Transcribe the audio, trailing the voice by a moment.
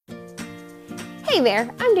Hey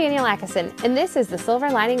there, I'm Danielle Atkinson, and this is the Silver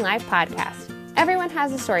Lining Life podcast. Everyone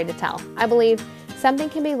has a story to tell. I believe something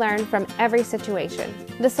can be learned from every situation.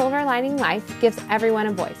 The Silver Lining Life gives everyone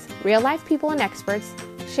a voice. Real life people and experts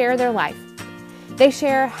share their life. They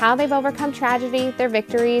share how they've overcome tragedy, their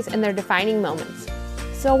victories, and their defining moments.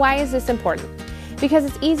 So why is this important? Because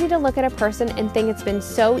it's easy to look at a person and think it's been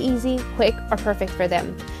so easy, quick, or perfect for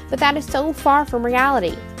them. But that is so far from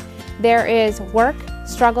reality. There is work,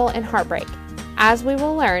 struggle, and heartbreak. As we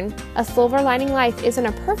will learn, a silver lining life isn't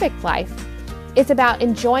a perfect life. It's about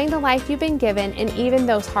enjoying the life you've been given in even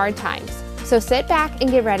those hard times. So sit back and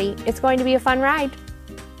get ready. It's going to be a fun ride.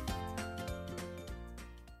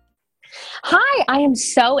 Hi, I am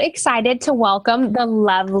so excited to welcome the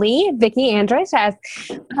lovely Vicky Andritsch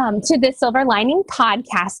to the Silver Lining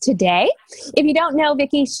podcast today. If you don't know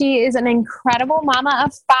Vicky, she is an incredible mama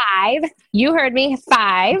of 5. You heard me,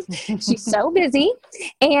 5. She's so busy.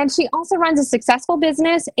 And she also runs a successful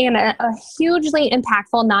business and a hugely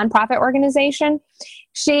impactful nonprofit organization.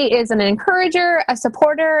 She is an encourager, a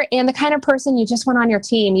supporter, and the kind of person you just want on your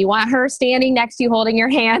team. You want her standing next to you, holding your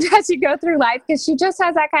hand as you go through life, because she just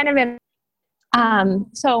has that kind of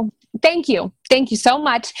so thank you. Thank you so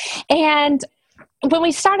much. And when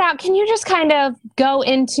we start out, can you just kind of go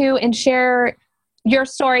into and share your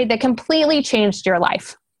story that completely changed your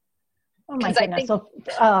life? Oh my goodness.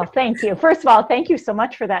 Thank you. First of all, thank you so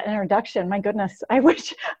much for that introduction. My goodness. I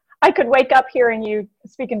wish I could wake up hearing you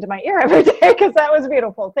speak into my ear every day, because that was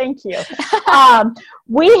beautiful. Thank you.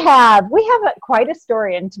 We have quite a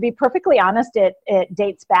story, and to be perfectly honest, it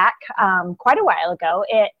dates back quite a while ago.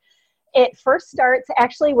 It first starts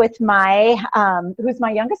actually with who's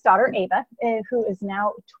my youngest daughter, Ava, who is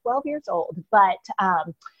now 12 years old. But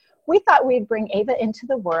we thought we'd bring Ava into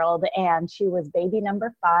the world, and she was baby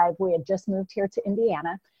number 5. We had just moved here to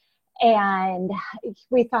Indiana, and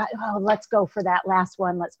we thought, oh, let's go for that last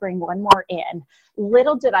one. Let's bring one more in.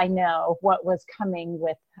 Little did I know what was coming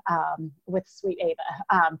with sweet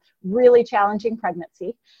Ava. Really challenging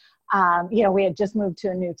pregnancy. We had just moved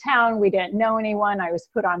to a new town. We didn't know anyone. I was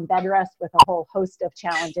put on bed rest with a whole host of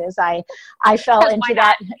challenges. I fell into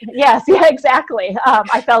that. Yes, yeah, exactly.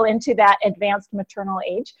 I fell into that advanced maternal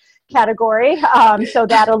age category. So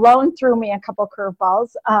that alone threw me a couple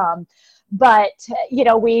curveballs. But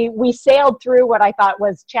we sailed through what I thought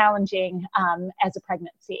was challenging as a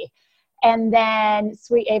pregnancy. And then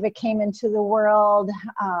sweet Ava came into the world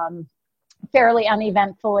fairly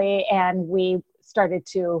uneventfully, and we started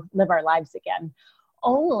to live our lives again,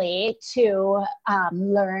 only to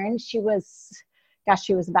learn she was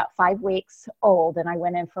about 5 weeks old, and I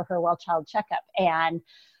went in for her well child checkup. And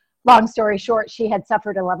long story short, she had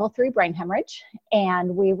suffered a level 3 brain hemorrhage,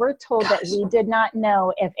 and we were told that we did not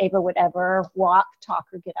know if Ava would ever walk, talk,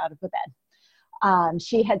 or get out of the bed.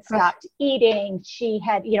 She had stopped eating. She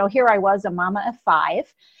had, here I was, a mama of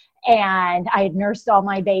 5. And I had nursed all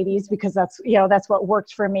my babies because that's what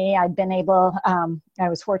worked for me. I'd been able, I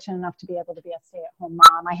was fortunate enough to be able to be a stay-at-home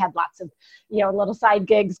mom. I had lots of, little side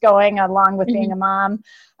gigs going along with being a mom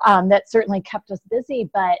that certainly kept us busy.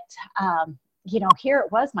 But, here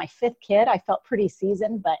it was, my 5th kid. I felt pretty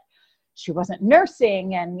seasoned, but she wasn't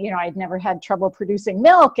nursing. And, I'd never had trouble producing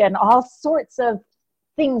milk, and all sorts of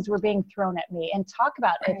things were being thrown at me. And talk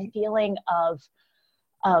about a feeling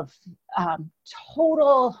of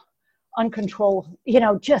total uncontrolled,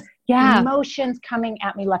 emotions coming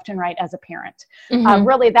at me left and right as a parent.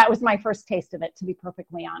 Really, that was my first taste of it, to be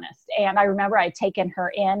perfectly honest. And I remember I'd taken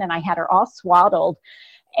her in, and I had her all swaddled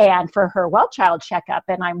and for her well child checkup.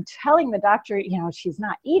 And I'm telling the doctor, she's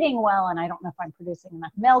not eating well, and I don't know if I'm producing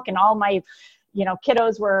enough milk. And all my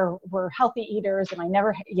kiddos were healthy eaters, and I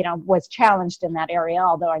never, was challenged in that area,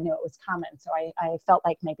 although I knew it was common. So I felt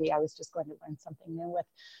like maybe I was just going to learn something new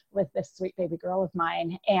with this sweet baby girl of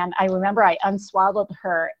mine. And I remember I unswaddled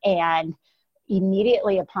her, and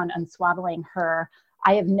immediately upon unswaddling her,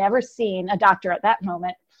 I have never seen a doctor at that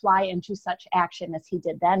moment fly into such action as he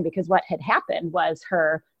did then, because what had happened was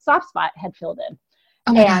her soft spot had filled in.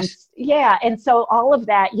 Oh my gosh. Yeah. And so all of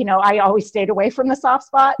that, I always stayed away from the soft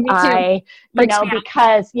spot. Me too.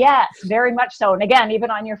 Because yes, very much so. And again, even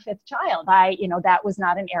on your 5th child, that was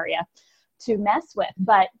not an area to mess with.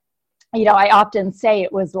 But, I often say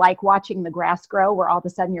it was like watching the grass grow, where all of a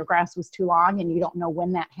sudden your grass was too long and you don't know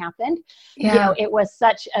when that happened. Yeah. It was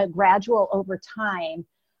such a gradual over time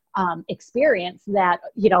experience that,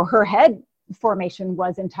 her head formation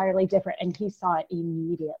was entirely different, and he saw it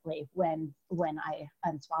immediately when I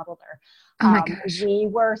unswaddled her. Oh my gosh. We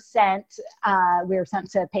were sent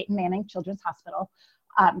to Peyton Manning Children's Hospital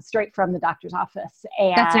straight from the doctor's office.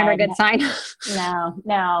 And that's never a good sign.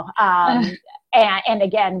 No. And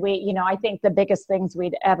again, I think the biggest things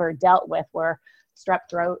we'd ever dealt with were strep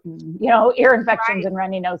throat and, ear infections and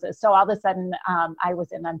runny noses. So all of a sudden, I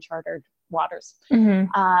was in uncharted waters.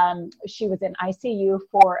 She was in ICU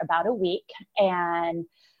for about a week, and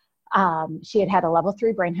she had a level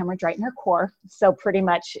 3 brain hemorrhage right in her core. So pretty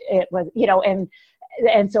much it was,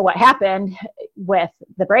 and so what happened with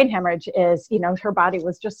the brain hemorrhage is, her body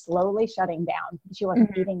was just slowly shutting down. She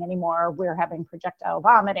wasn't eating anymore. We were having projectile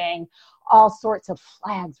vomiting. All sorts of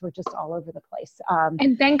flags were just all over the place.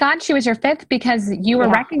 And thank God she was your 5th, because you were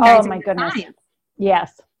recognizing. Oh my goodness. Signs.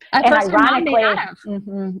 Yes. And ironically,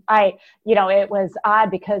 it was odd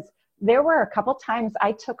because there were a couple times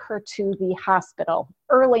I took her to the hospital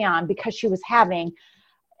early on because she was having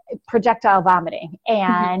projectile vomiting,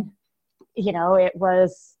 and it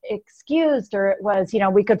was excused, or it was,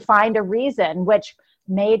 we could find a reason, which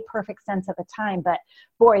made perfect sense at the time. But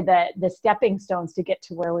boy, the stepping stones to get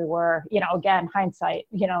to where we were, again, hindsight,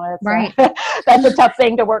 it's right. That's a tough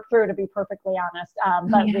thing to work through, to be perfectly honest.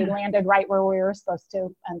 But we landed right where we were supposed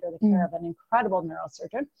to, under the care of an incredible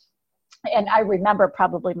neurosurgeon. And I remember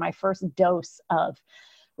probably my first dose of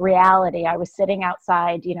reality. I was sitting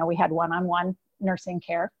outside, we had one-on-one nursing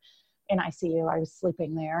care in ICU. I was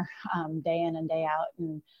sleeping there day in and day out.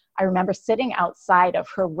 And I remember sitting outside of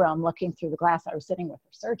her room, looking through the glass. I was sitting with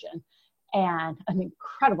her surgeon, and an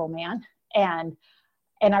incredible man. And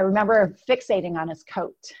I remember fixating on his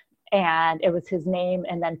coat, and it was his name,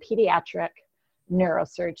 and then pediatric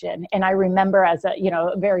neurosurgeon. And I remember as a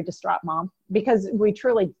very distraught mom, because we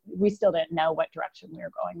still didn't know what direction we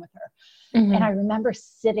were going with her. And I remember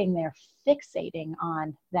sitting there fixating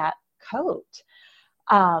on that coat,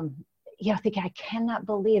 thinking, I cannot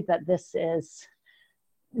believe that this is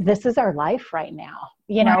our life right now.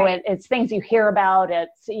 It's things you hear about,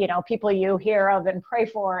 it's, people you hear of and pray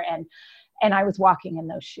for. And I was walking in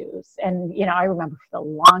those shoes. And, I remember for the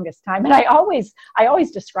longest time, and I always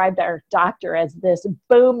described our doctor as this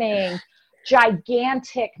booming,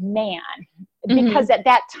 gigantic man, because at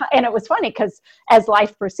that time, and it was funny because as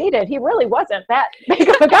life proceeded, he really wasn't that big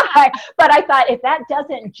of a guy. But I thought, if that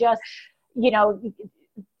doesn't just,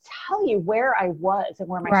 tell you where I was and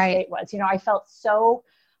where my state was, I felt so,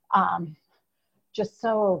 just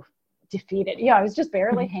so defeated. I was just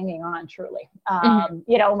barely hanging on, truly. And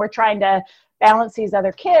we're trying to balance these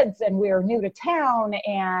other kids, and we were new to town,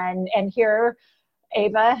 and here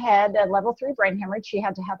Ava had a level 3 brain hemorrhage. She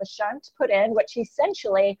had to have a shunt put in, which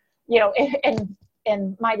essentially, in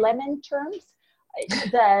my lemon terms,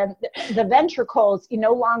 the ventricles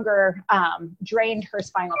no longer drained her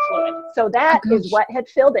spinal fluid. So that is what had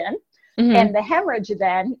filled in. And the hemorrhage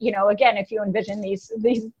then, again, if you envision these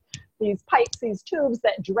pipes, these tubes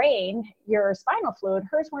that drain your spinal fluid,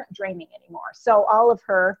 hers weren't draining anymore. So all of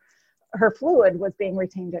her fluid was being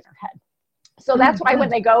retained in her head. So that's why when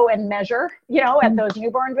they go and measure, at those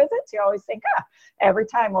newborn visits, you always think, every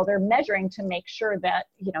time, well, they're measuring to make sure that,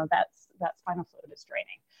 that spinal fluid is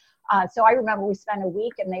draining. So I remember we spent a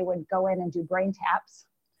week, and they would go in and do brain taps.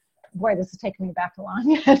 Boy, this is taking me back a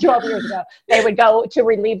long 12 years ago. They would go to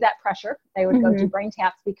relieve that pressure. They would go do brain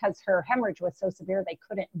taps because her hemorrhage was so severe they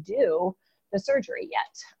couldn't do the surgery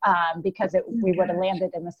yet, because we would have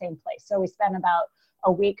landed in the same place. So we spent about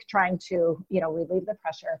a week trying to, relieve the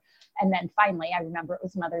pressure. And then finally, I remember it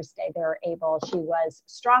was Mother's Day, she was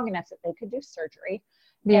strong enough that they could do surgery.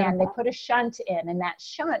 And they put a shunt in, and that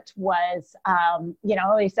shunt was,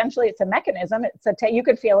 essentially it's a mechanism. You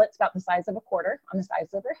could feel it's about the size of a quarter on the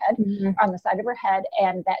size of her head, on the side of her head.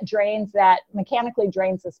 And that mechanically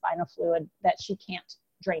drains the spinal fluid that she can't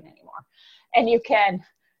drain anymore. And you can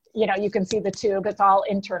see the tube, it's all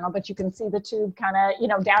internal, but you can see the tube kind of,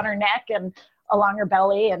 down her neck and along her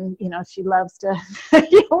belly. And, she loves to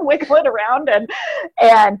wiggle it around.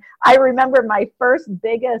 And I remember my first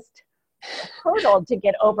biggest hurdle to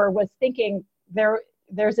get over was thinking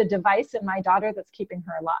there's a device in my daughter that's keeping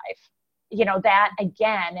her alive. That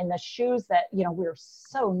again, in the shoes that, we were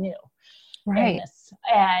so new in this.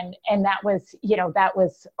 And that was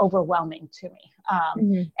overwhelming to me.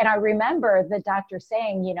 And I remember the doctor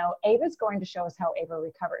saying, Ava's going to show us how Ava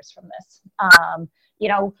recovers from this.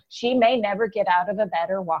 She may never get out of a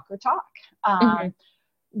bed or walk or talk.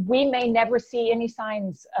 We may never see any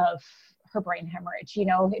signs of her brain hemorrhage.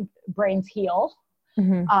 Brains heal.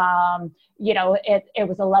 It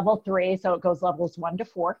was a level 3, so it goes levels 1 to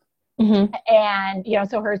 4. And,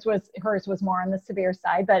 so hers was more on the severe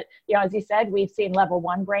side, but, as you said, we've seen level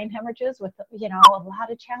 1 brain hemorrhages with, a lot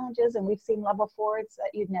of challenges, and we've seen level 4s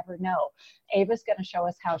that you'd never know. Ava's going to show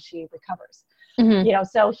us how she recovers.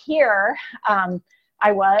 So here,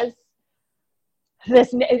 I was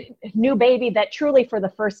this new baby that truly for the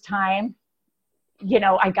first time,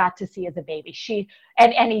 I got to see as a baby.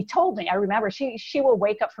 And he told me, I remember she will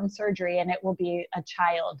wake up from surgery and it will be a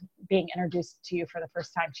child being introduced to you for the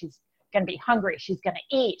first time. She's going to be hungry. She's going to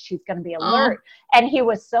eat. She's going to be alert. And he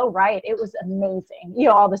was so right. It was amazing.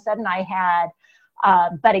 All of a sudden I had,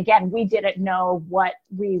 but again, we didn't know what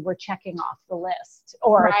we were checking off the list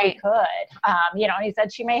or if we could, and he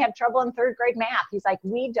said she may have trouble in third grade math. He's like,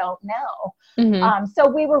 we don't know. So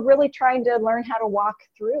we were really trying to learn how to walk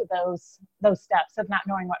through those steps of not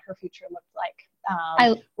knowing what her future looked like.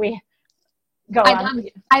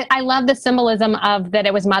 I love the symbolism of that.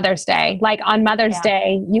 It was Mother's Day. Like on Mother's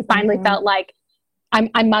Day, you finally felt like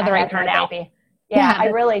I'm mothering her now. Baby. I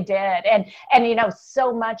really did. And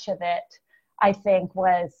so much of it, I think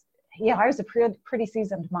was, I was a pretty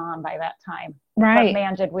seasoned mom by that time. Right. But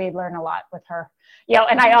man, did we learn a lot with her.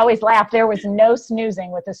 And I always laugh. There was no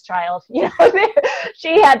snoozing with this child.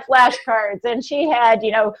 She had flashcards and she had,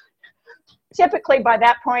 typically by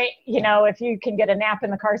that point, if you can get a nap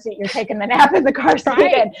in the car seat, you're taking the nap in the car seat.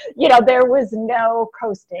 Right. And, there was no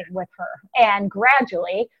coasting with her. And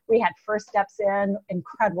gradually we had first steps in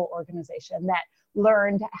incredible organization that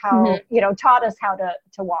learned how, taught us how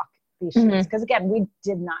to walk these shoes. Because again, we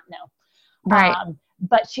did not know. Right.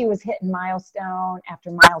 But she was hitting milestone after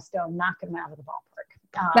milestone, knocking them out of the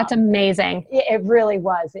ballpark. That's amazing. It really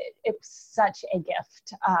was. It was such a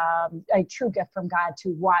gift, a true gift from God to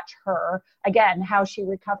watch her, again, how she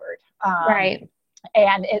recovered. Right.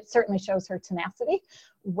 And it certainly shows her tenacity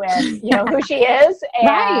with, who she is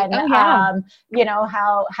and, how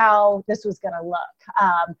this was going to look.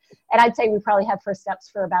 And I'd say we probably had first steps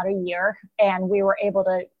for about a year, and we were able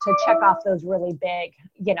to check off those really big,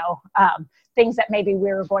 things that maybe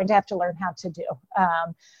we were going to have to learn how to do.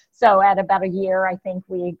 So at about a year, I think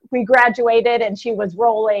we graduated and she was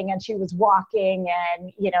rolling and she was walking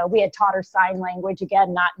and, we had taught her sign language,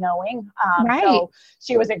 again, not knowing. So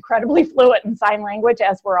she was incredibly fluent in sign language,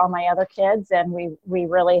 as were all my other kids. And we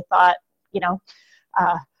really thought,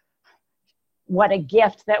 what a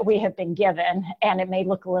gift that we have been given. And it may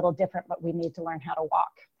look a little different, but we need to learn how to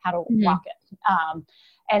walk it.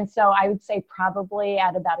 And so I would say probably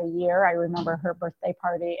at about a year, I remember her birthday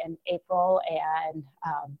party in April and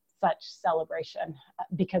such celebration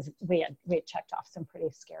because we had checked off some pretty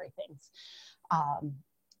scary things.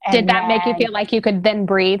 Did that make you feel like you could then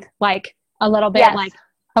breathe like a little bit? Yes. Like,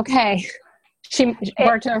 okay, she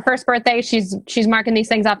worked her first birthday. She's marking these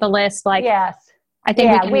things off the list. Like, yes, I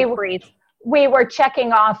think we can breathe. We were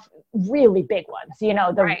checking off really big ones,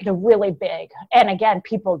 the really big. And again,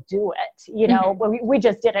 people do it, we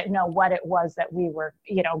just didn't know what it was that we were,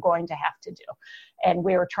 going to have to do. And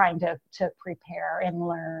we were trying to prepare and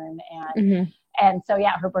learn. And so,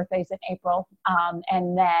 her birthday's in April.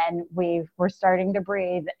 And then we were starting to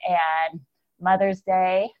breathe, and Mother's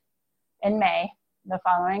Day in May, the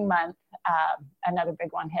following month, another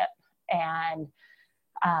big one hit. And,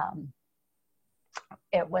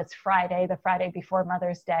 it was the Friday before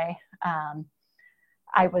Mother's Day.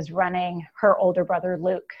 I was running her older brother,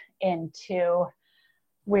 Luke,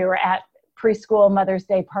 we were at preschool Mother's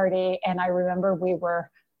Day party. And I remember we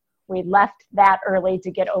left that early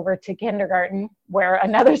to get over to kindergarten where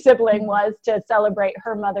another sibling was to celebrate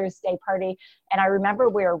her Mother's Day party. And I remember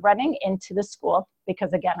we were running into the school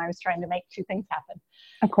because, again, I was trying to make two things happen.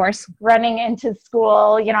 Of course. Running into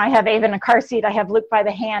school, I have Ava in a car seat. I have Luke by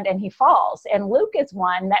the hand and he falls. And Luke is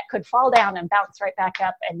one that could fall down and bounce right back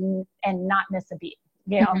up and not miss a beat.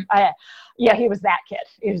 He was that kid.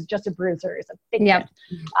 He was just a bruiser. He's a big kid,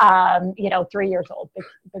 3 years old, big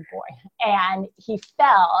boy. And he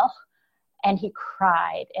fell and he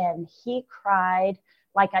cried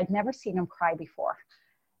like I'd never seen him cry before.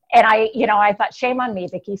 And I thought, shame on me,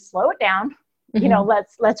 Vicky, slow it down.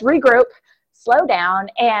 Let's regroup, slow down.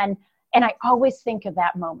 And I always think of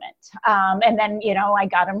that moment. And then, I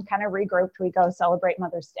got him kind of regrouped. We go celebrate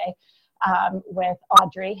Mother's Day with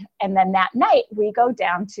Audrey. And then that night we go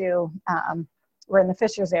down to, we're in the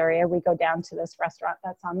Fishers area. We go down to this restaurant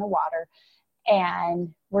that's on the water,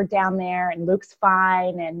 and we're down there and Luke's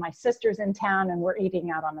fine. And my sister's in town and we're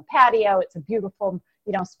eating out on the patio. It's a beautiful,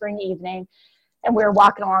 spring evening. And we were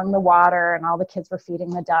walking along the water and all the kids were feeding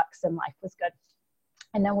the ducks and life was good.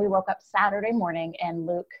 And then we woke up Saturday morning and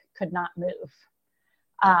Luke could not move.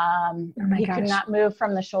 He could not move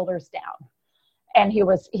from the shoulders down. And he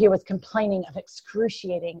was complaining of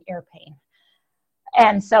excruciating ear pain.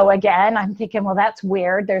 And so again, I'm thinking, well, that's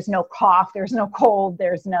weird. There's no cough, there's no cold,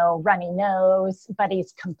 there's no runny nose, but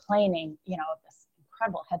he's complaining, of this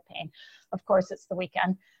incredible head pain. Of course, it's the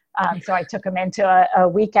weekend. So I took him into a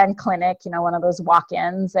weekend clinic, one of those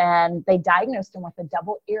walk-ins, and they diagnosed him with a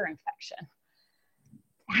double ear infection.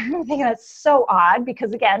 I'm thinking that's so odd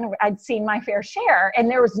because, again, I'd seen my fair share and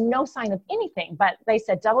there was no sign of anything, but they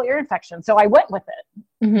said double ear infection. So I went with it.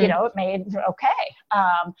 It made okay.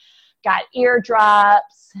 Got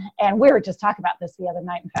eardrops, and we were just talking about this the other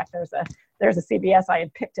night. In fact, there's a CVS I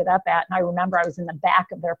had picked it up at, and I remember I was in the back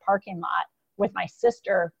of their parking lot with my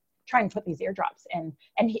sister trying to put these eardrops in.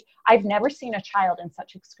 And I've never seen a child in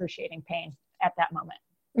such excruciating pain at that moment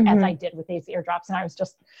as I did with these eardrops. And I was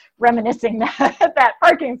just reminiscing that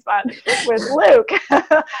parking spot with Luke.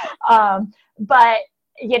 But,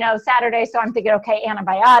 Saturday, so I'm thinking, okay,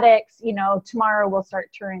 antibiotics, tomorrow we'll start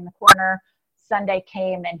turning the corner. Sunday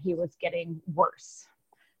came and he was getting worse.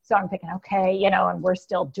 So I'm thinking, okay, and we're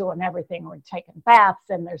still doing everything. We're taking baths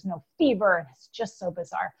and there's no fever. And it's just so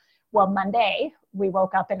bizarre. Well, Monday we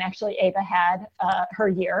woke up and actually Ava had her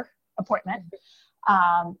year appointment.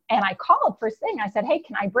 And I called first thing. I said, hey,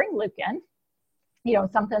 can I bring Luke in?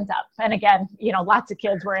 Something's up. And again, lots of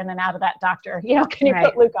kids were in and out of that doctor, can you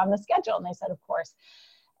put Luke on the schedule? And they said, of course.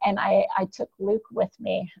 And I took Luke with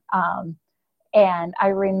me. And I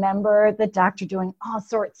remember the doctor doing all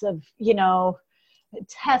sorts of,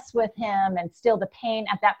 tests with him, and still the pain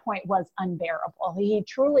at that point was unbearable. He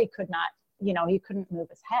truly could not, he couldn't move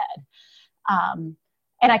his head.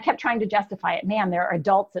 And I kept trying to justify it. Man, there are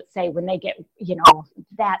adults that say when they get,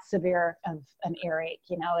 that severe of an earache,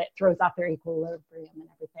 it throws off their equilibrium and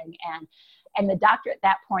everything. And the doctor at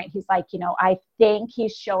that point, he's like, I think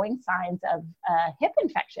he's showing signs of a hip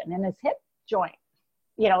infection in his hip joint,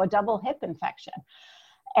 a double hip infection.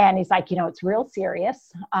 And he's like, it's real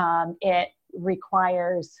serious. It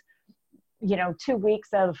requires 2 weeks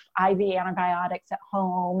of IV antibiotics at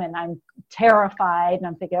home, and I'm terrified, and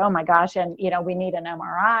I'm thinking, oh my gosh, and we need an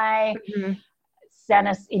MRI. Sent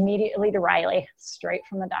us immediately to Riley, straight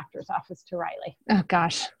from the doctor's office to Riley. Oh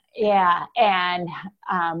gosh. Yeah. And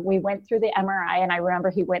we went through the MRI, and I remember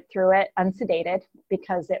he went through it unsedated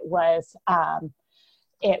because it was a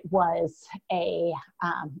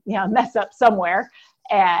mess up somewhere,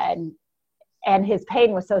 and his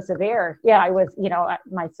pain was so severe. Yeah, I was,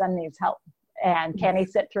 my son needs help. And can he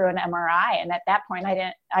sit through an MRI? And at that point,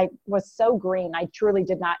 I was so green. I truly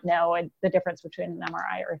did not know the difference between an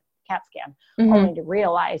MRI or CAT scan, only to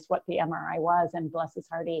realize what the MRI was. And bless his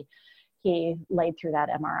heart, he laid through that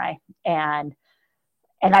MRI. And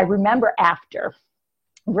I remember after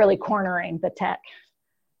really cornering the tech,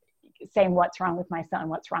 saying, what's wrong with my son?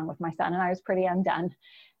 What's wrong with my son? And I was pretty undone.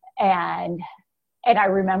 And I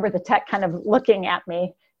remember the tech kind of looking at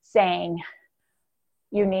me saying,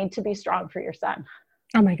 you need to be strong for your son.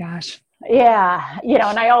 Oh my gosh. Yeah.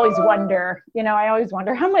 And I always wonder,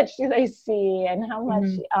 how much do they see and how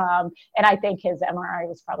much, and I think his MRI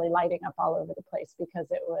was probably lighting up all over the place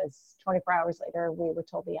because it was 24 hours later, we were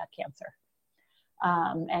told he had cancer.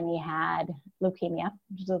 And he had leukemia,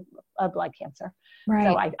 which is a blood cancer. Right.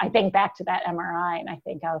 So I think back to that MRI, and I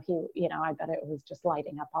think, I bet it was just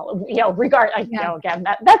lighting up all over, again,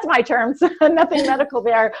 that's my terms, nothing medical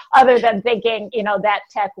there other than thinking, that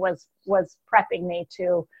tech was prepping me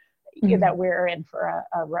to, that we're in for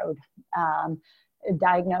a road,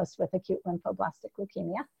 diagnosed with acute lymphoblastic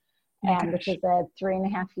leukemia, which is a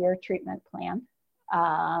 3.5-year treatment plan.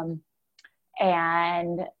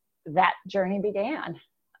 And that journey began,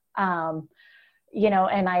 and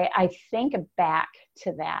I think back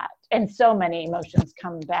to that, and so many emotions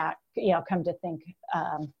come back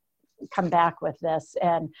with this.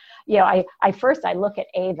 And, I first look at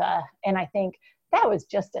Ava and I think that was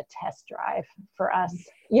just a test drive for us.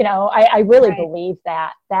 I really believe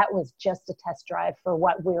that was just a test drive for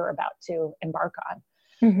what we were about to embark on.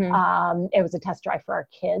 It was a test drive for our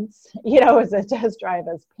kids, it was a test drive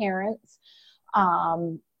as parents.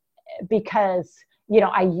 Because,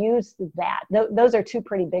 I used that. Those are two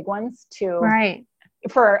pretty big ones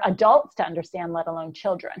for adults to understand, let alone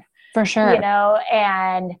children. For sure.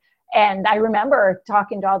 And I remember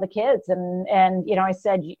talking to all the kids and I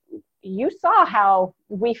said, you saw how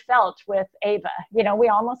we felt with Ava. We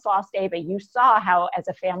almost lost Ava. You saw how, as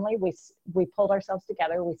a family, we pulled ourselves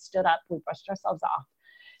together. We stood up, we brushed ourselves off,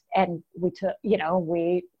 and we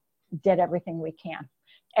did everything we can.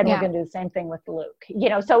 And we're going to do the same thing with Luke,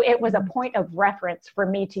 so it was a point of reference for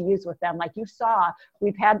me to use with them. Like you saw,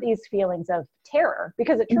 we've had these feelings of terror,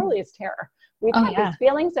 because it truly is terror. We've had these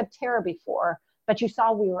feelings of terror before, but you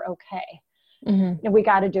saw we were okay. And we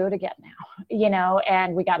got to do it again now,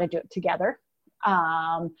 and we got to do it together.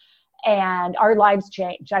 And our lives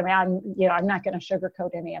changed. I mean, I'm not going to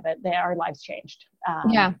sugarcoat any of it. Our lives changed.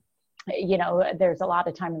 there's a lot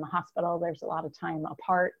of time in the hospital. There's a lot of time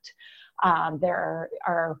apart. There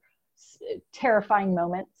are terrifying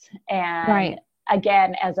moments. And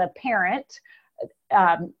again, as a parent,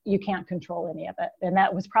 you can't control any of it. And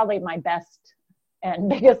that was probably my best and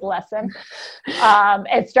biggest lesson.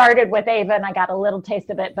 It started with Ava, and I got a little taste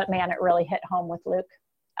of it, but man, it really hit home with Luke.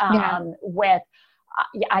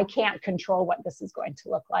 I can't control what this is going to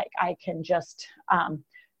look like. I can just,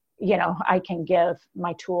 I can give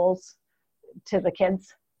my tools to the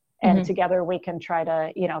kids, and together we can try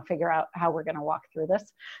to, figure out how we're going to walk through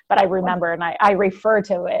this. But I remember, and I refer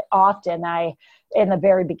to it often, in the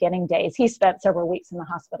very beginning days, he spent several weeks in the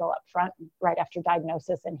hospital up front right after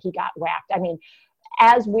diagnosis, and he got whacked. I mean,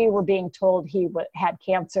 as we were being told he had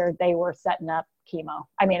cancer, they were setting up chemo.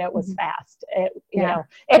 I mean, it was fast,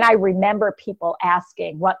 and I remember people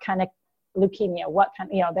asking what kind of leukemia,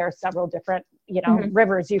 there are several different,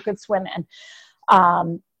 rivers you could swim in.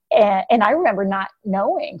 And I remember not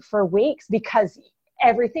knowing for weeks, because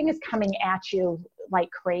everything is coming at you like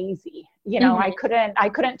crazy. I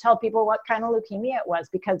couldn't tell people what kind of leukemia it was,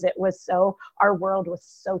 because it was our world was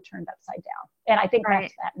so turned upside down. And I think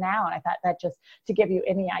that's that now. And I thought that just to give you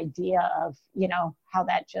any idea of, how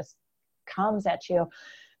that just comes at you.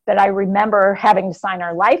 But I remember having to sign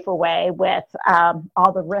our life away with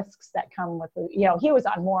all the risks that come with, he was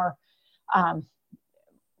on more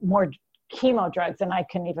chemo drugs, and I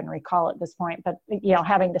couldn't even recall at this point, but,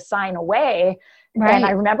 having to sign away. And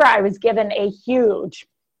I remember I was given a huge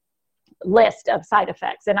list of side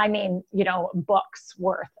effects. And I mean, books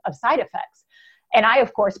worth of side effects. And I,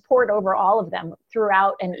 of course, poured over all of them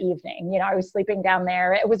throughout an evening. I was sleeping down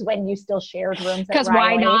there. It was when you still shared rooms. Because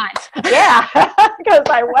why not? Yeah, because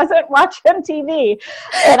I wasn't watching TV.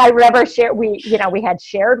 And I remember we had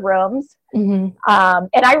shared rooms. And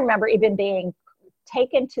I remember even being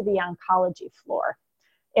taken to the oncology floor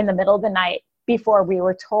in the middle of the night before we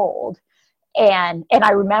were told. And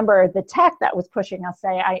I remember the tech that was pushing us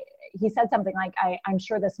he said something like, I'm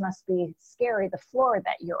sure this must be scary, the floor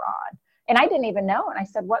that you're on. And I didn't even know. And I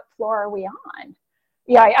said, what floor are we on?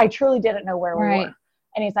 Yeah, I truly didn't know where we were.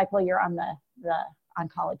 And he's like, well, you're on the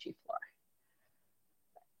oncology floor.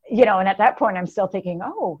 And at that point, I'm still thinking,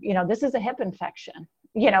 this is a hip infection.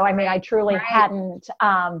 I truly hadn't,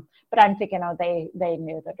 but I'm thinking, they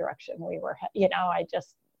knew the direction we were,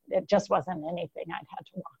 it just wasn't anything I'd had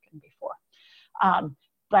to walk in before.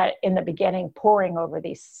 But in the beginning, pouring over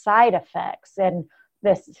these side effects, and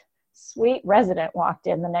this sweet resident walked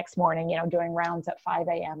in the next morning, doing rounds at 5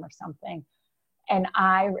 a.m. or something. And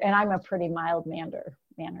I'm a pretty mild-mannered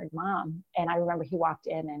mom. And I remember he walked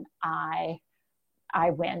in, and I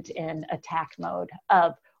went in attack mode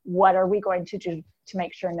of, what are we going to do to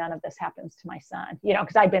make sure none of this happens to my son?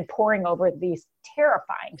 Because I've been pouring over these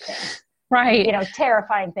terrifying things,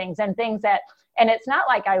 terrifying things, and things that, and it's not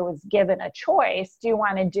like I was given a choice. Do you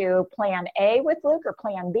want to do plan A with Luke or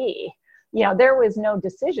plan B? There was no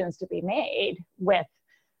decisions to be made with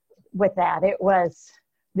that. It was,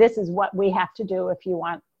 this is what we have to do if you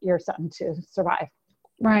want your son to survive.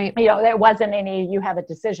 Right. There wasn't any, you have a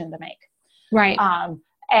decision to make. Right.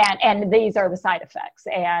 And these are the side effects.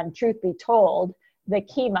 And truth be told, the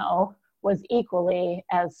chemo was equally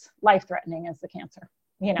as life-threatening as the cancer.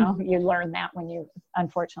 You learn that when you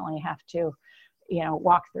unfortunately have to,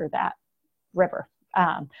 walk through that river.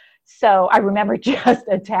 So I remember just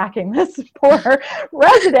attacking this poor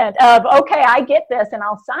resident of, okay, I get this and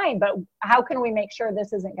I'll sign, but how can we make sure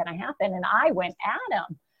this isn't going to happen? And I went at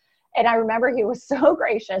him. And I remember he was so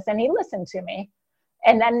gracious, and he listened to me.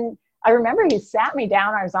 And then I remember he sat me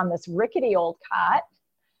down. I was on this rickety old cot.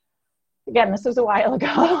 Again, this was a while ago.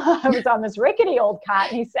 I was on this rickety old cot,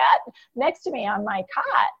 and he sat next to me on my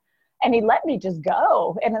cot, and he let me just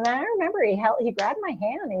go. And then I remember he grabbed my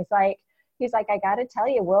hand. He's like, I got to tell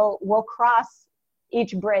you, we'll cross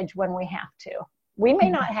each bridge when we have to. We may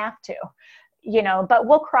not have to, but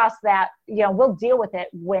we'll cross that, we'll deal with it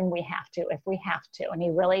when we have to, if we have to. And he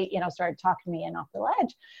really, started talking me in off the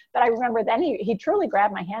ledge. But I remember then he truly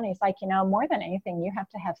grabbed my hand. He's like, more than anything, you have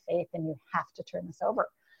to have faith, and you have to turn this over.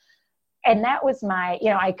 And that was my,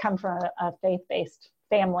 I come from a faith-based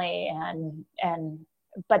family,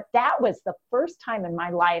 but that was the first time in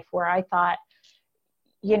my life where I thought,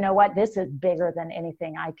 you know what, this is bigger than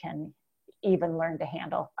anything I can even learn to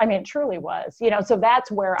handle. I mean, it truly was, so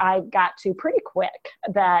that's where I got to pretty quick,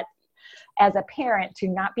 that as a parent, to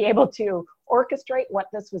not be able to orchestrate what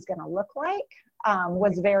this was going to look like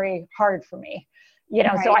was very hard for me,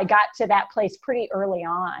 so I got to that place pretty early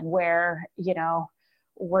on where,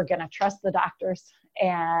 we're going to trust the doctors,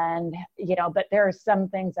 And, but there are some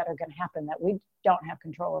things that are going to happen that we don't have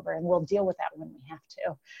control over, and we'll deal with that when we have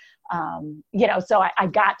to. So I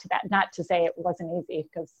got to that, not to say it wasn't easy,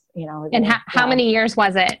 because, And how many years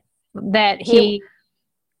was it that he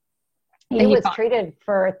was treated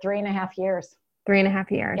for 3.5 years.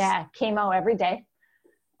 3.5 years. Yeah. Chemo every day.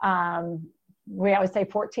 We always say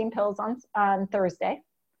 14 pills on Thursday.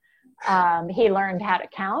 He learned how to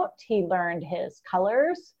count. He learned his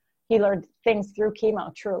colors. He learned things through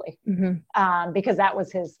chemo, truly, because that was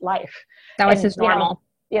his life. That was his normal.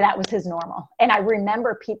 That was his normal. And I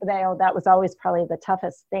remember people, that was always probably the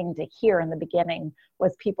toughest thing to hear in the beginning,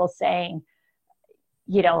 was people saying,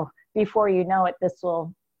 before you know it, this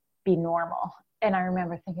will be normal. And I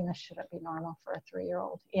remember thinking, this shouldn't be normal for a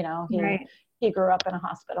 3-year-old. He grew up in a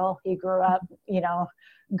hospital. He grew up,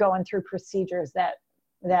 going through procedures that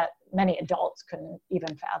many adults couldn't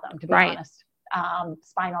even fathom, to be honest.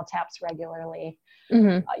 Spinal taps regularly,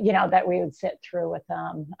 that we would sit through with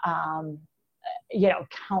them,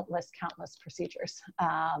 countless procedures.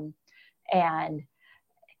 And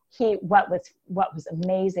what was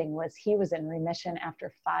amazing was he was in remission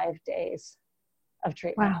after 5 days of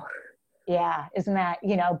treatment. Wow. Yeah. Isn't that,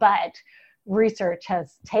 but research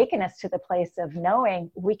has taken us to the place of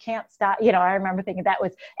knowing we can't stop. I remember thinking that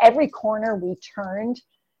was every corner we turned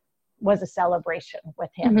was a celebration with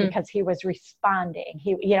him, because he was responding.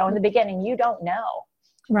 He, in the beginning, you don't know.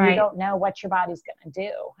 Right. You don't know what your body's going to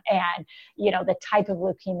do. And, the type of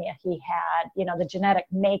leukemia he had, the genetic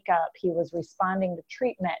makeup, he was responding to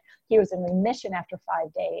treatment. He was in remission after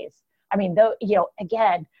 5 days. I mean, though,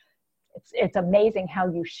 again, it's amazing how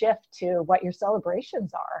you shift to what your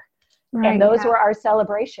celebrations are. Right, and those were our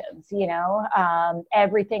celebrations,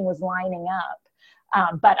 everything was lining up.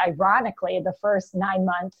 But ironically, the first 9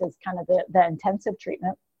 months is kind of the intensive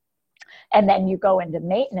treatment. And then you go into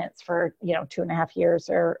maintenance for, 2.5 years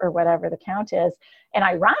or whatever the count is. And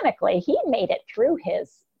ironically, he made it through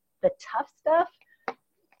the tough stuff.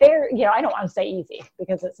 I don't want to say easy,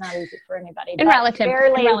 because it's not easy for anybody. In relative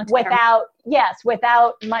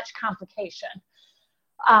without much complication.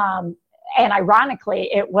 And ironically,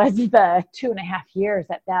 it was the 2.5 years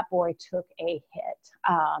that boy took a hit.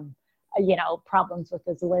 Problems with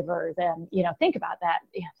his liver. Then, think about that.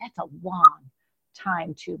 That's a long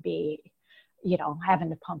time to be, having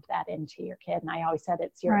to pump that into your kid. And I always said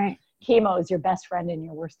it's your chemo is your best friend and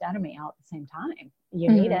your worst enemy all at the same time. You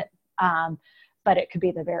need it. But it could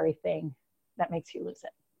be the very thing that makes you lose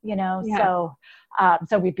it,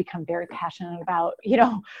 So we've become very passionate about,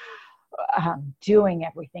 doing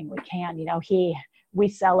everything we can. We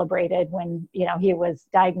celebrated when, he was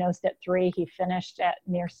diagnosed at 3, he finished at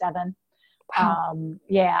near 7.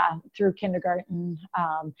 Through kindergarten,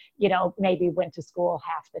 maybe went to school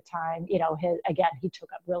half the time, he took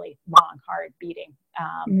a really long, hard beating,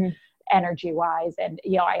 energy wise. And,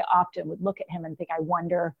 I often would look at him and think, I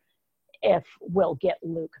wonder if we'll get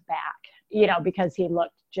Luke back, because he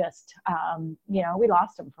looked just, we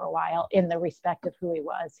lost him for a while in the respect of who he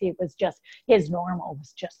was. He was just, his normal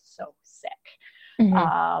was just so sick.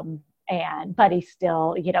 But he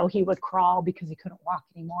still, he would crawl because he couldn't walk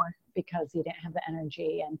anymore, because he didn't have the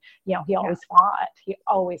energy. And, he always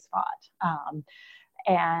fought.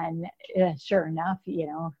 And sure enough,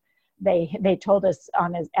 they told us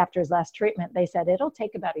after his last treatment, they said, it'll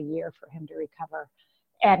take about a year for him to recover.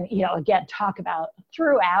 And, again, talk about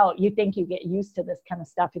throughout, you think you get used to this kind of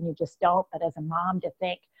stuff and you just don't. But as a mom, to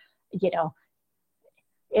think,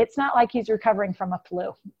 it's not like he's recovering from a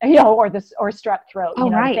flu, or strep throat.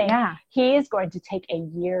 He is going to take a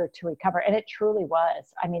year to recover. And it truly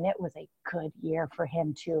was. I mean, it was a good year for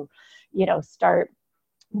him to, start,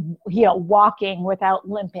 walking without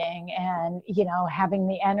limping, and, having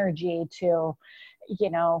the energy to,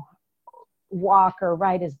 walk or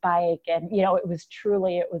ride his bike. And, it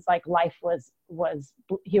was like life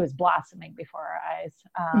he was blossoming before our eyes.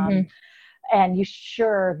 And you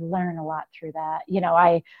sure learn a lot through that.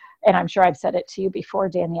 And I'm sure I've said it to you before,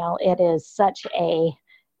 Danielle, it is such a,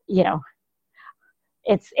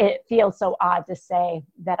 it feels so odd to say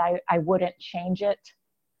that I wouldn't change it,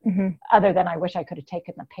 other than I wish I could have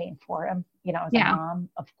taken the pain for him, as a mom,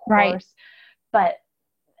 of course. Right. But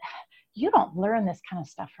you don't learn this kind of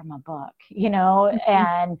stuff from a book,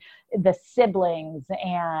 and the siblings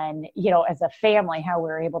and, as a family, how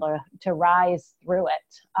we're able to rise through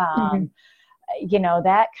it.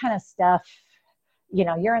 That kind of stuff,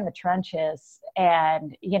 you're in the trenches,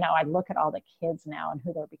 and, I look at all the kids now and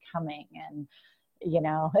who they're becoming. And,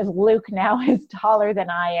 Luke now is taller than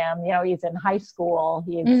I am, he's in high school.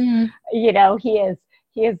 He's,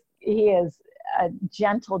 he is a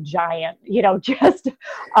gentle giant, just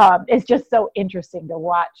it's just so interesting to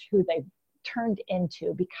watch who they've turned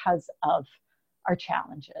into because of our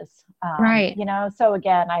challenges. Right. So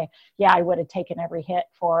again, I would have taken every hit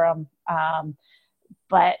for them.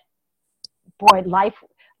 But boy,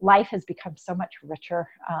 life has become so much richer.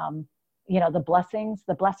 The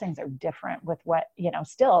blessings are different with what,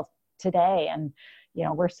 still today. And,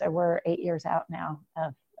 we're 8 years out now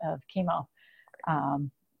of chemo.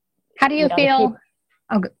 How do you feel?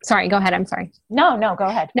 Oh, sorry, go ahead. I'm sorry. No, go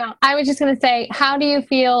ahead. No, I was just going to say, how do you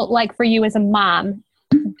feel like for you as a mom,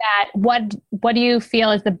 that what do you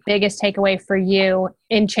feel is the biggest takeaway for you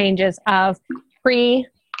in changes of pre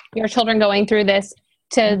your children going through this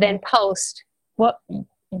to then post?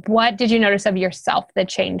 What did you notice of yourself that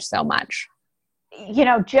changed so much?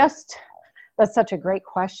 That's such a great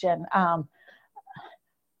question.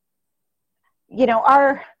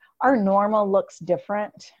 Our normal looks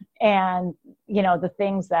different, and the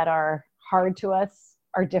things that are hard to us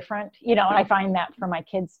are different. I find that for my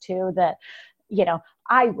kids too, that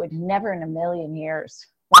I would never in a million years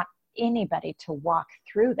want anybody to walk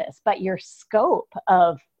through this, but your scope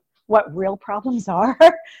of what real problems are,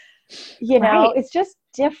 right. It's just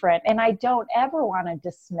different. And I don't ever want to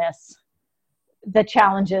dismiss the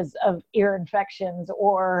challenges of ear infections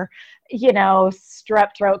or,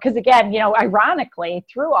 strep throat. Because again, ironically,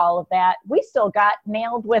 through all of that, we still got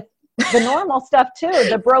nailed with the normal stuff too,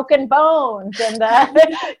 the broken bones and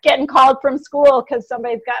the getting called from school because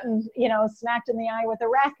somebody's gotten, smacked in the eye with a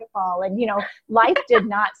racquetball. And, life did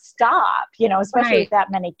not stop, especially with that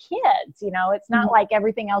many kids. It's not like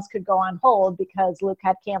everything else could go on hold because Luke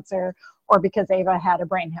had cancer or because Ava had a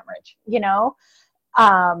brain hemorrhage,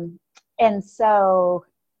 and so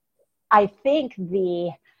I think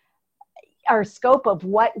our scope of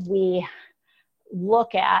what we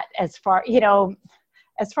look at as far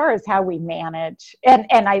as how we manage, and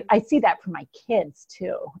I see that for my kids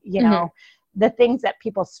too, the things that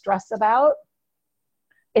people stress about,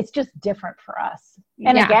 it's just different for us.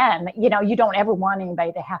 And again, you don't ever want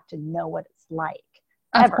anybody to have to know what it's like.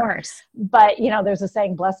 Of course. But, there's a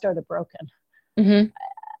saying, blessed are the broken,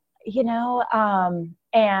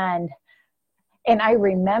 and I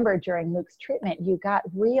remember during Luke's treatment, you got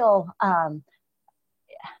real,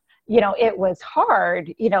 it was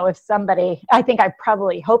hard, if somebody, I think I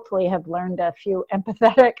hopefully have learned a few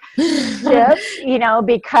empathetic tips,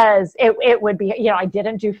 because it would be, I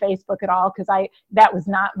didn't do Facebook at all because that was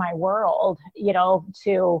not my world,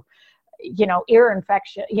 to, ear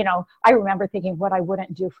infection, I remember thinking what I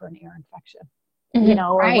wouldn't do for an ear infection.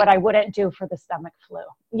 Or what I wouldn't do for the stomach flu,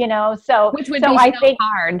 so which would be I think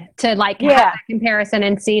hard to have that comparison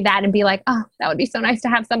and see that and be like, oh, that would be so nice to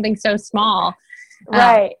have something so small,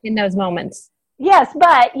 in those moments. Yes,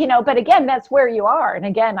 but again, that's where you are, and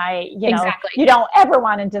again, exactly. You don't ever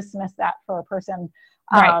want to dismiss that for a person.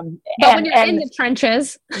 Right. But when you're in the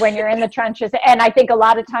trenches, and I think a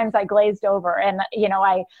lot of times I glazed over, and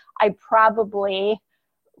I probably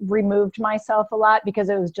removed myself a lot because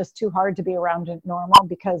it was just too hard to be around normal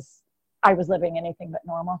because I was living anything but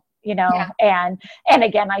normal, and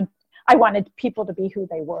again, I wanted people to be who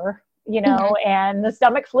they were, and the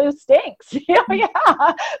stomach flu stinks, but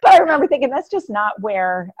I remember thinking that's just not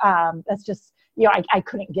where, that's just, I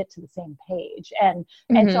couldn't get to the same page. And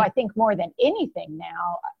so I think more than anything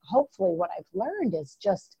now, hopefully what I've learned is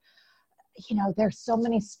just, there's so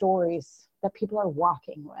many stories that people are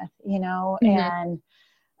walking with, and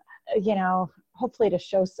hopefully to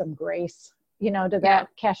show some grace, to that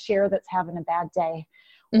cashier that's having a bad day,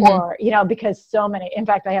 or, because so many, in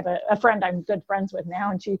fact, I have a friend I'm good friends with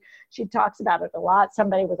now, and she talks about it a lot.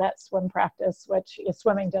 Somebody was at swim practice, which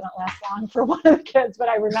swimming didn't last long for one of the kids, but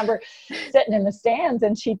I remember sitting in the stands,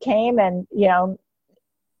 and she came, and,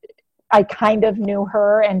 I kind of knew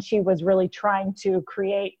her, and she was really trying to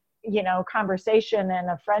create, conversation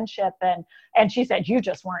and a friendship. And she said, you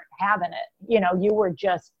just weren't having it. You were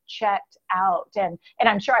just checked out. And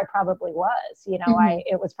I'm sure I probably was,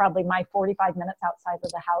 it was probably my 45 minutes outside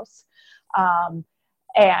of the house.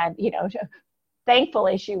 And,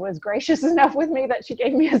 thankfully she was gracious enough with me that she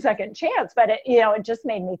gave me a second chance, but it just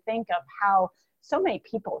made me think of how so many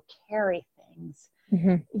people carry things,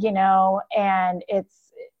 and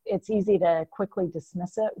it's easy to quickly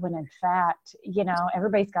dismiss it when in fact,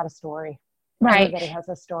 everybody's got a story. Right. Everybody has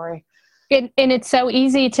a story. And it's so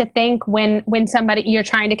easy to think when somebody, you're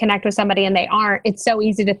trying to connect with somebody and they aren't, it's so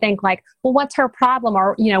easy to think like, well, what's her problem?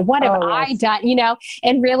 Or, what have I done?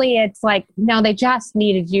 And really it's like, no, they just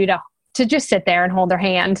needed you to just sit there and hold their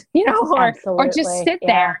hand, or just sit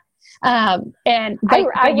there. And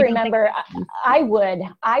I remember I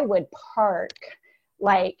would park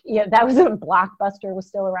like, that was when Blockbuster was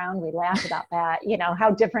still around. We laughed about that, how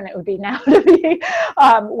different it would be now to be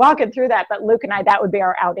walking through that. But Luke and I, that would be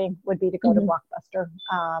our outing, would be to go to Blockbuster.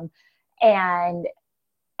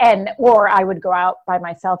 Or I would go out by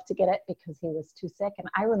myself to get it because he was too sick. And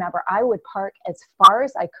I remember I would park as far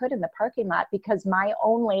as I could in the parking lot because my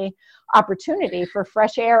only opportunity for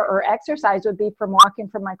fresh air or exercise would be from walking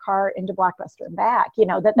from my car into Blockbuster and back,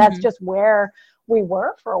 that's just where we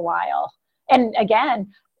were for a while. And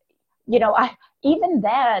again, even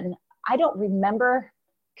then, I don't remember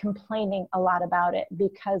complaining a lot about it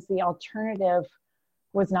because the alternative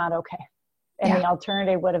was not okay. And the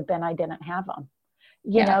alternative would have been I didn't have them.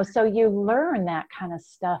 So you learn that kind of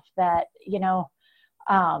stuff that,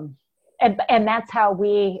 and that's how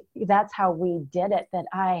we did it, that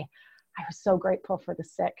I was so grateful for the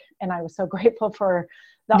sick, and I was so grateful for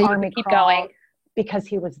the Army crawl going because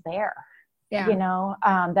he was there,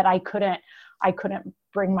 that I couldn't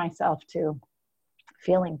bring myself to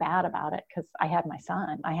feeling bad about it because I had my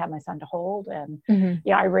son to hold. And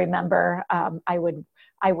I remember I would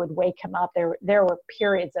wake him up. There were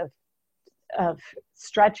periods of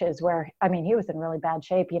stretches where, he was in really bad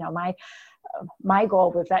shape. My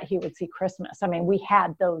goal was that he would see Christmas. We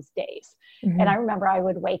had those days. And I remember I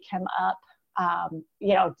would wake him up,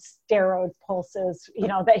 steroid pulses,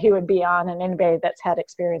 that he would be on. And anybody that's had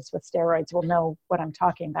experience with steroids will know what I'm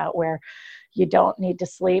talking about, where you don't need to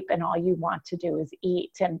sleep and all you want to do is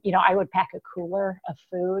eat. And, I would pack a cooler of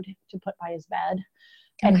food to put by his bed,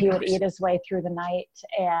 and he would eat his way through the night.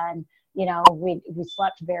 And, we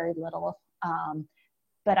slept very little.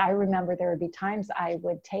 But I remember there would be times I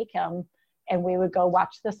would take him and we would go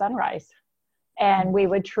watch the sunrise, and we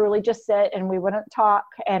would truly just sit and we wouldn't talk.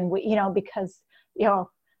 And we, because,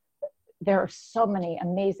 there are so many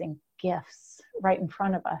amazing gifts right in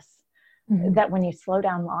front of us that when you slow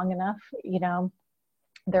down long enough,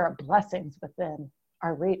 there are blessings within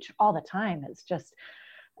our reach all the time. It's just,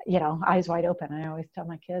 eyes wide open. I always tell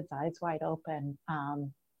my kids, eyes wide open.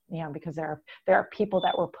 Because there are people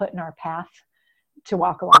that were put in our path to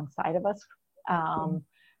walk alongside of us.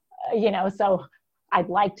 So I'd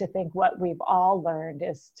like to think what we've all learned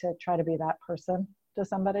is to try to be that person to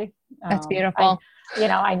somebody. That's beautiful.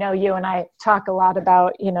 I know you and I talk a lot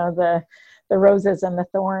about, the roses and the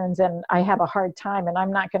thorns, and I have a hard time, and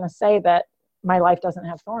I'm not going to say that my life doesn't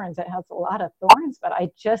have thorns. It has a lot of thorns, but I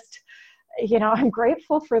just, I'm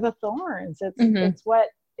grateful for the thorns. It's what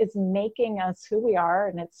is making us who we are,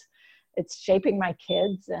 and it's shaping my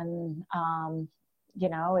kids. And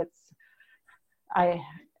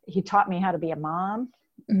he taught me how to be a mom,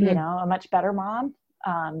 a much better mom,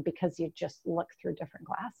 because you just look through different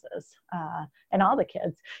glasses, and all the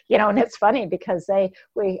kids, and it's funny because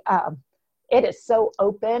it is so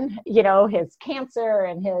open, his cancer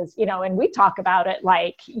and his, and we talk about it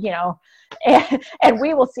like, and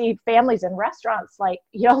we will see families in restaurants like,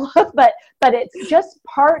 but it's just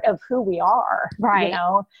part of who we are, right?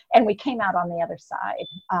 And we came out on the other side.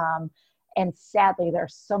 And sadly,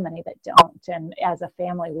 there's so many that don't. And as a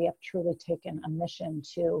family, we have truly taken a mission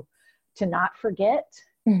to not forget.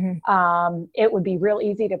 It would be real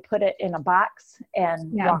easy to put it in a box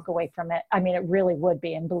and walk away from it. It really would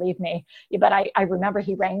be. And believe me, but I remember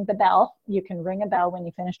he rang the bell. You can ring a bell when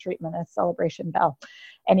you finish treatment, a celebration bell.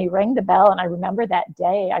 And he rang the bell. And I remember that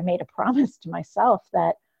day I made a promise to myself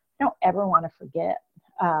that I don't ever want to forget,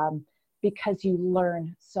 because you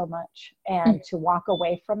learn so much. And to walk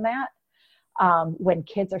away from that, when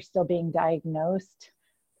kids are still being diagnosed,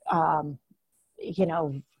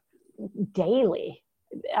 daily.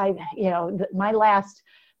 The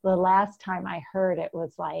last time I heard it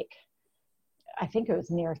was like, I think it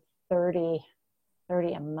was near 30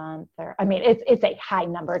 a month, or, it's a high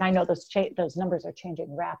number. And I know those numbers are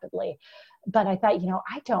changing rapidly, but I thought,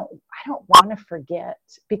 I don't want to forget,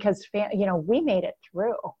 because, we made it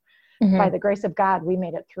through. By the grace of God, we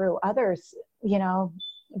made it through. Others,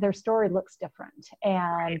 their story looks different.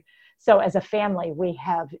 And so as a family, we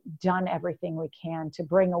have done everything we can to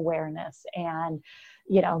bring awareness. And,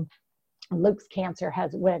 Luke's cancer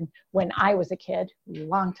has, when I was a kid, a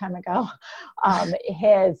long time ago,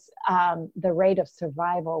 the rate of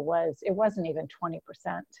survival wasn't even 20%.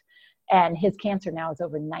 And his cancer now is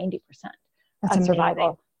over 90% of survival.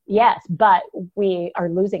 Amazing. Yes, but we are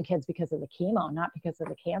losing kids because of the chemo, not because of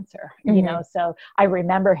the cancer, so I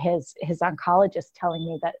remember his oncologist telling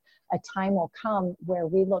me that a time will come where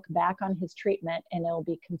we look back on his treatment and it'll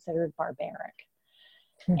be considered barbaric.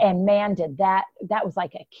 And man, did that was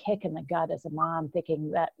like a kick in the gut as a mom,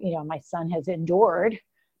 thinking that, my son has endured,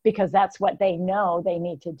 because that's what they know they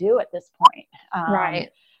need to do at this point.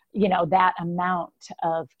 Right. that amount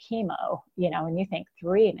of chemo, and you think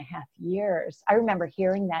 3.5 years. I remember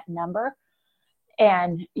hearing that number,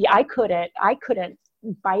 and I couldn't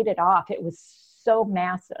bite it off. It was so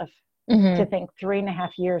massive to think 3.5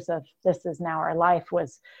 years of this is now our life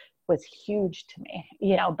was huge to me,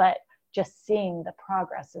 but just seeing the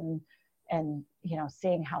progress and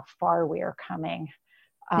seeing how far we are coming.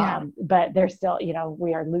 But there's still,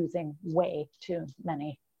 we are losing way too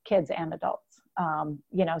many kids and adults.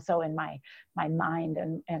 So in my mind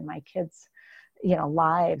and my kids,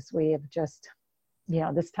 lives, we have just,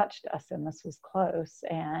 this touched us and this was close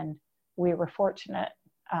and we were fortunate.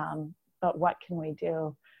 But what can we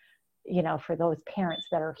do, for those parents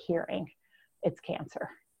that are hearing it's cancer?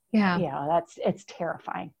 It's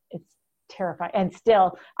terrifying. It's terrifying. And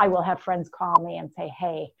still I will have friends call me and say,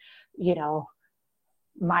 hey,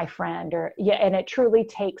 my friend, and it truly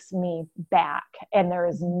takes me back. And there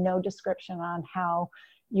is no description on how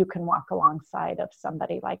you can walk alongside of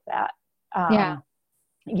somebody like that. How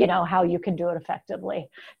you can do it effectively,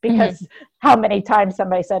 because how many times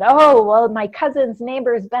somebody said, oh, well, my cousin's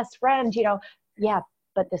neighbor's best friend,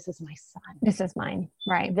 but this is my son. This is mine.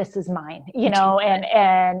 Right. This is mine, it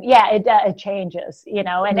changes,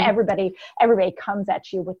 and everybody comes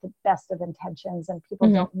at you with the best of intentions, and people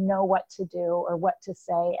don't know what to do or what to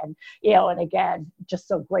say. And, and again, just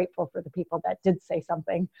so grateful for the people that did say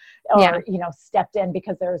something or, stepped in,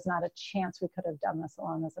 because there was not a chance we could have done this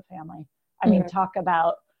alone as a family. I mean, talk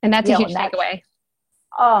about, and that's a huge takeaway.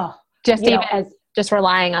 Oh, just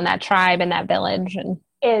relying on that tribe and that village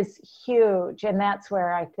is huge. And that's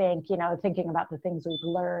where I think, thinking about the things we've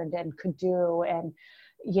learned and could do and,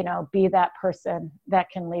 be that person that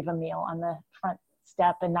can leave a meal on the front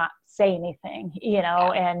step and not say anything,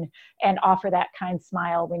 and offer that kind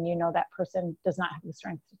smile when that person does not have the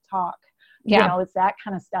strength to talk. It's that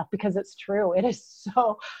kind of stuff, because it's true. It is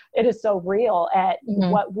so real at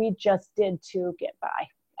what we just did to get by.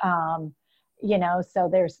 So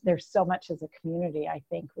there's so much as a community I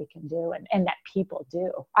think we can do and that people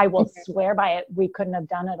do. I will swear by it. We couldn't have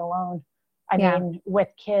done it alone. I mean, with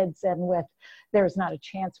kids and there's not a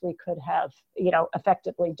chance we could have,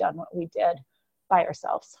 effectively done what we did by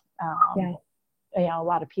ourselves. A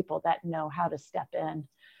lot of people that know how to step in.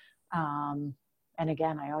 And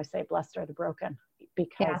again, I always say blessed are the broken,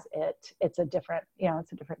 because it's a different,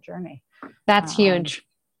 it's a different journey. That's huge.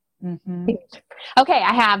 Okay.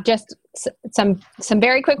 I have just some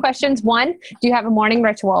very quick questions. One, do you have a morning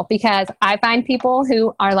ritual? Because I find people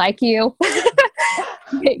who are like you,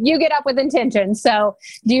 you get up with intention. So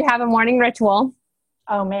do you have a morning ritual?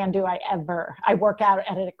 Oh man, do I ever. I work out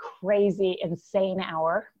at a crazy, insane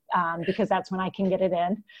hour, because that's when I can get it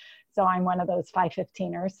in. So I'm one of those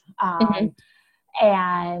 5:15ers.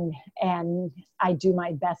 And I do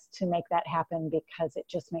my best to make that happen, because it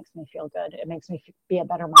just makes me feel good. It makes me be a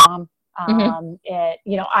better mom. I'm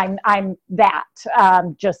that,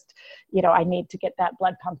 I need to get that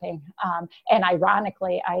blood pumping. And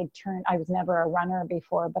ironically, I was never a runner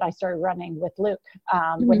before, but I started running with Luke,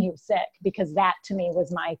 when he was sick, because that to me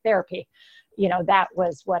was my therapy. That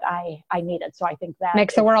was what I needed. So I think that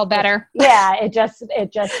makes the world better. It just,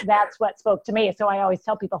 that's what spoke to me. So I always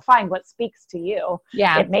tell people, find what speaks to you.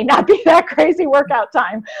 Yeah. It may not be that crazy workout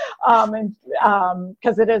time.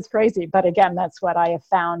 Cause it is crazy, but again, that's what I have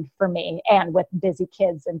found for me. And with busy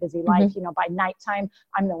kids and busy life, by nighttime,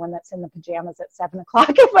 I'm the one that's in the pajamas at 7:00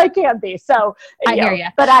 if I can be. So I hear you.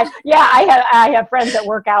 But I have friends that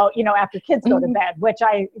work out, after kids go to bed, which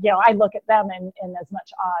I look at them in as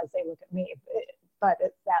much awe as they look at me. But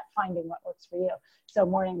it's that finding what works for you. So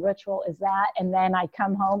morning ritual is that. And then I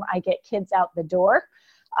come home, I get kids out the door.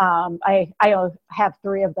 I have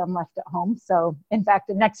 3 of them left at home. So in fact,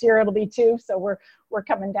 next year it'll be 2. So we're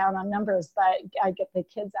coming down on numbers, but I get the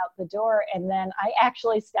kids out the door, and then I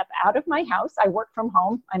actually step out of my house. I work from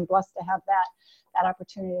home. I'm blessed to have that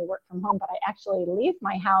opportunity to work from home, but I actually leave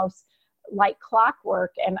my house like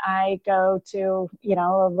clockwork, and I go to,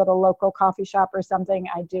 a little local coffee shop or something.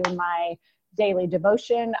 I do my daily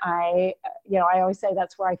devotion. I always say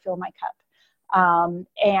that's where I fill my cup.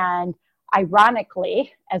 And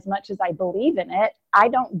ironically, as much as I believe in it, I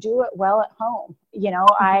don't do it well at home.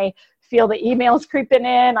 I feel the emails creeping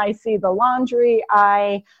in. I see the laundry.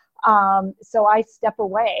 So I step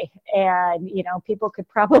away, and, people could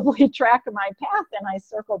probably track my path, and I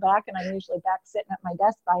circle back, and I'm usually back sitting at my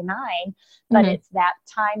desk by 9, but it's that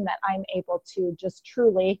time that I'm able to just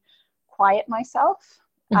truly quiet myself.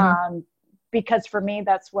 Because for me,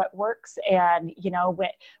 that's what works. And,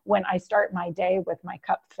 when I start my day with my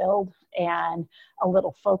cup filled and a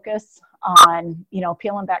little focus, on,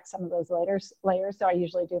 peeling back some of those layers. So I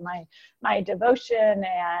usually do my devotion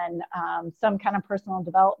and some kind of personal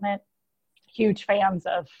development. Huge fans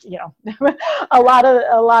of, a lot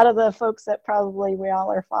of the folks that probably we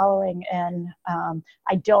all are following. And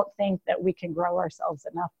I don't think that we can grow ourselves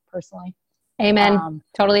enough personally. Amen.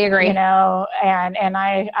 Totally agree. And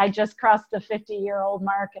I just crossed the 50-year-old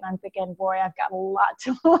mark, and I'm thinking, boy, I've got a lot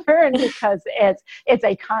to learn, because it's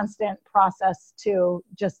a constant process to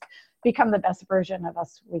just become the best version of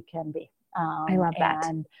us we can be. I love that.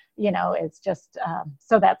 And, it's just,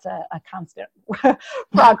 so that's a constant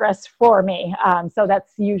progress for me. So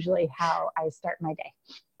that's usually how I start my day.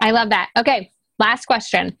 I love that. Okay. Last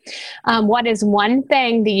question. What is one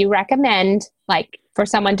thing that you recommend, like, for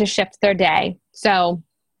someone to shift their day? So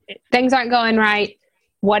things aren't going right.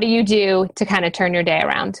 What do you do to kind of turn your day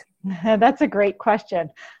around? That's a great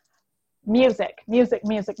question. Music.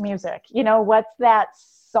 What's that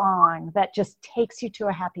song that just takes you to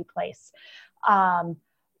a happy place?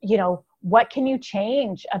 What can you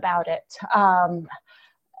change about it? And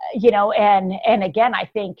again, I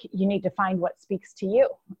think you need to find what speaks to you.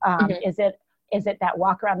 Is it that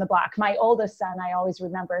walk around the block? My oldest son, I always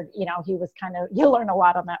remembered, he was you learn a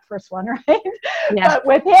lot on that first one, right? Yeah. But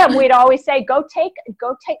with him, we'd always say, go take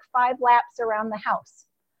 5 laps around the house.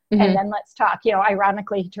 And then let's talk.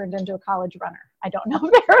 Ironically, he turned into a college runner. I don't know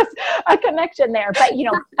if there's a connection there, but,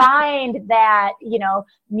 find that,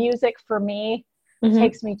 music for me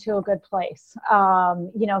takes me to a good place.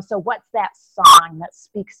 So what's that song that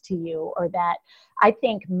speaks to you, or that I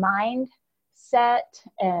think mindset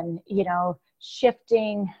and,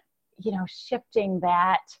 shifting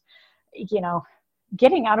that,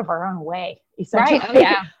 getting out of our own way, essentially.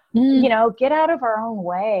 Right. Oh, yeah. Get out of our own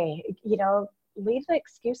way, leave the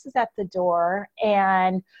excuses at the door.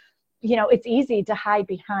 And, it's easy to hide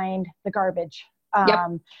behind the garbage,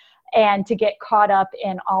 and to get caught up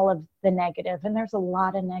in all of the negative. And there's a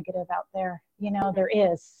lot of negative out there. There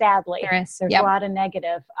is, sadly, there's a lot of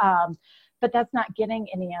negative, but that's not getting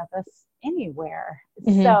any of us anywhere.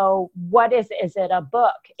 So what is it? Is it a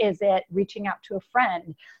book? Is it reaching out to a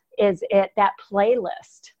friend? Is it that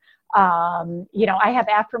playlist? I have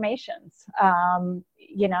affirmations, and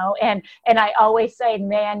I always say,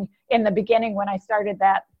 man, in the beginning when I started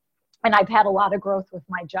that, and I've had a lot of growth with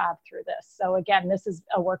my job through this. So again, this is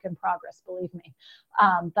a work in progress, believe me.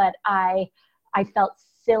 But I felt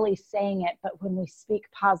silly saying it, but when we speak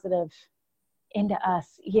positive into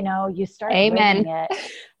us, you start living it.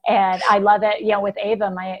 And I love it, with Ava,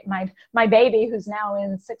 my baby, who's now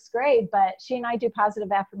in 6th grade, but she and I do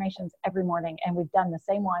positive affirmations every morning, and we've done the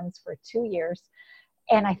same ones for 2 years.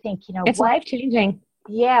 And I think, it's life-changing.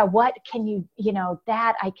 Yeah. What can you,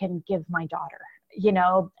 that I can give my daughter,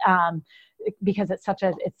 because it's such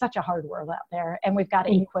a hard world out there, and we've got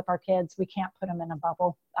to equip our kids. We can't put them in a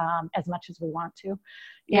bubble, as much as we want to,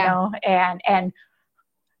 and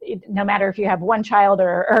no matter if you have one child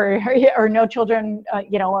or no children,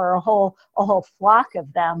 or a whole flock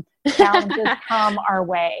of them, challenges come our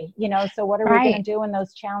way, so what are we going to do in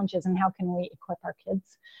those challenges, and how can we equip our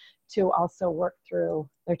kids to also work through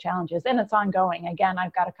their challenges? And it's ongoing. Again,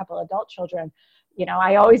 I've got a couple adult children.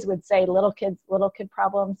 I always would say little kid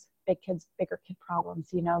problems, big kids, bigger kid problems,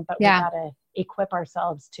 but we got to equip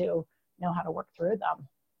ourselves to know how to work through them.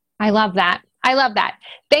 I love that.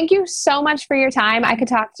 Thank you so much for your time. I could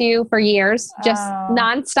talk to you for years, just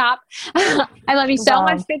nonstop. I love you so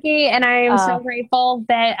much, Vicky. And I am so grateful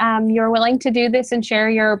that you're willing to do this and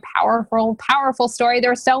share your powerful, powerful story.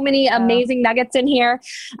 There are so many amazing nuggets in here.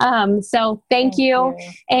 So thank you.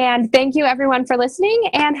 And thank you everyone for listening,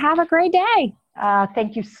 and have a great day.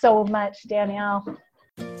 Thank you so much, Danielle.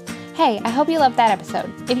 Hey, I hope you loved that episode.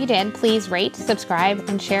 If you did, please rate, subscribe,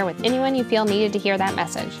 and share with anyone you feel needed to hear that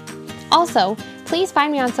message. Also, please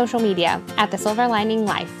find me on social media at The Silver Lining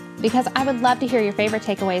Life, because I would love to hear your favorite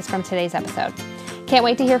takeaways from today's episode. Can't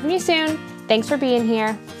wait to hear from you soon. Thanks for being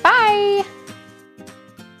here. Bye!